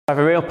I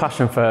have a real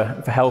passion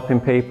for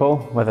helping people,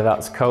 whether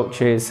that's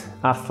coaches,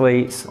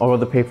 athletes or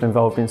other people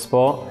involved in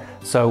sport.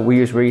 So we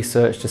use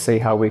research to see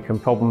how we can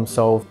problem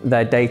solve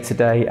their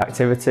day-to-day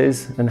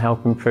activities and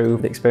help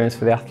improve the experience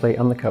for the athlete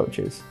and the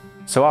coaches.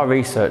 So our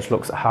research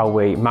looks at how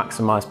we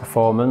maximise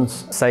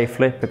performance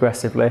safely,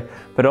 progressively,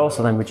 but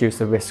also then reduce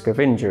the risk of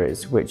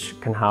injuries, which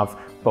can have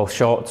both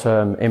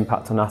short-term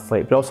impact on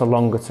athletes, but also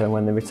longer-term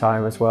when they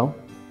retire as well.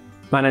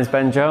 My name's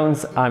Ben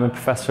Jones. I'm a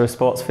Professor of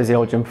Sports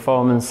Physiology and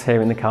Performance here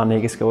in the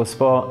Carnegie School of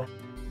Sport.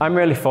 I'm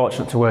really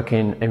fortunate to work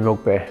in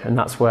rugby, and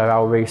that's where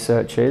our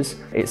research is.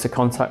 It's a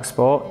contact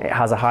sport, it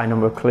has a high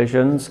number of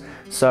collisions,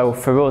 so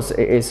for us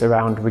it is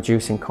around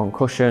reducing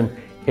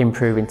concussion,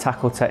 improving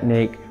tackle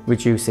technique,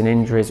 reducing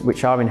injuries,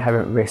 which are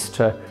inherent risks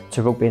to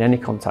rugby in any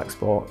contact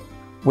sport.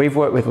 We've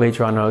worked with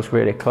Leeds Rhinos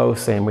really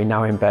closely, and we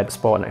now embed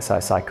sport and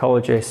exercise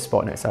psychologists,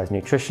 sport and exercise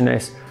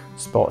nutritionists,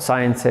 sport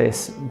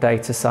scientists,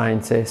 data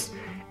scientists,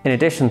 in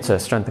addition to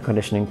strength and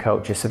conditioning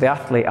coaches. So the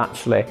athlete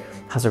actually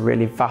has a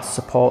really vast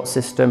support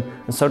system,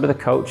 and so do the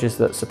coaches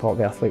that support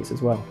the athletes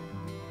as well.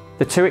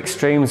 The two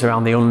extremes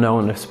around the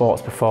unknown of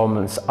sports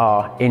performance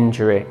are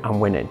injury and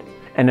winning.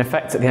 In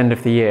effect, at the end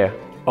of the year,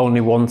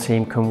 only one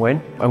team can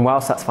win. And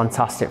whilst that's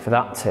fantastic for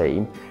that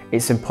team,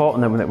 it's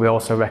important then that we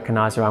also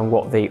recognise around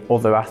what the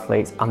other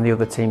athletes and the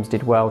other teams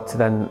did well to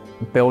then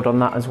build on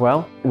that as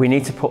well. We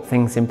need to put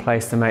things in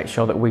place to make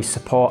sure that we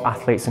support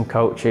athletes and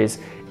coaches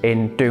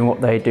in doing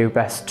what they do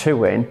best to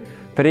win,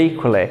 but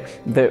equally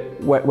that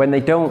when they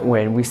don't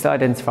win, we still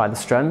identify the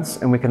strengths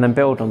and we can then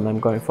build on them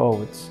going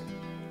forwards.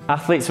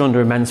 Athletes are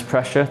under immense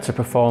pressure to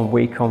perform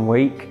week on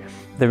week.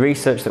 The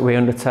research that we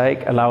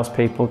undertake allows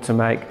people to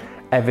make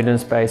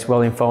evidence-based,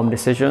 well-informed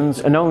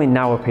decisions, and only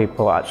now are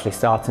people actually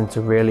starting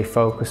to really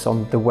focus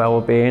on the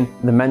well-being,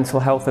 the mental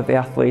health of the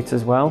athlete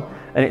as well.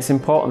 And it's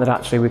important that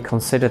actually we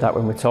consider that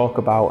when we talk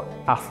about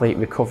athlete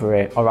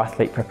recovery or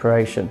athlete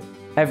preparation.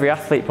 Every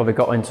athlete probably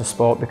got into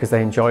sport because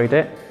they enjoyed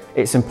it.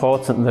 It's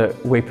important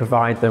that we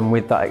provide them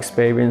with that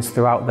experience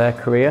throughout their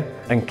career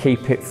and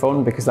keep it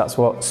fun, because that's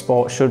what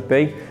sport should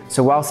be.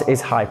 So whilst it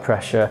is high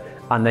pressure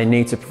and they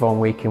need to perform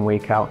week in,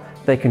 week out,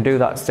 they can do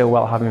that still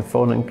while having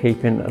fun and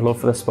keeping a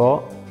love for the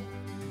sport.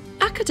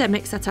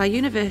 Academics at our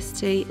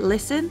university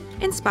listen,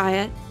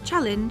 inspire,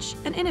 challenge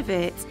and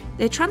innovate.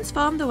 They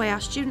transform the way our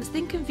students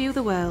think and view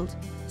the world.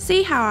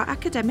 See how our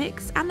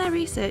academics and their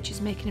research is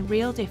making a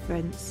real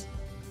difference.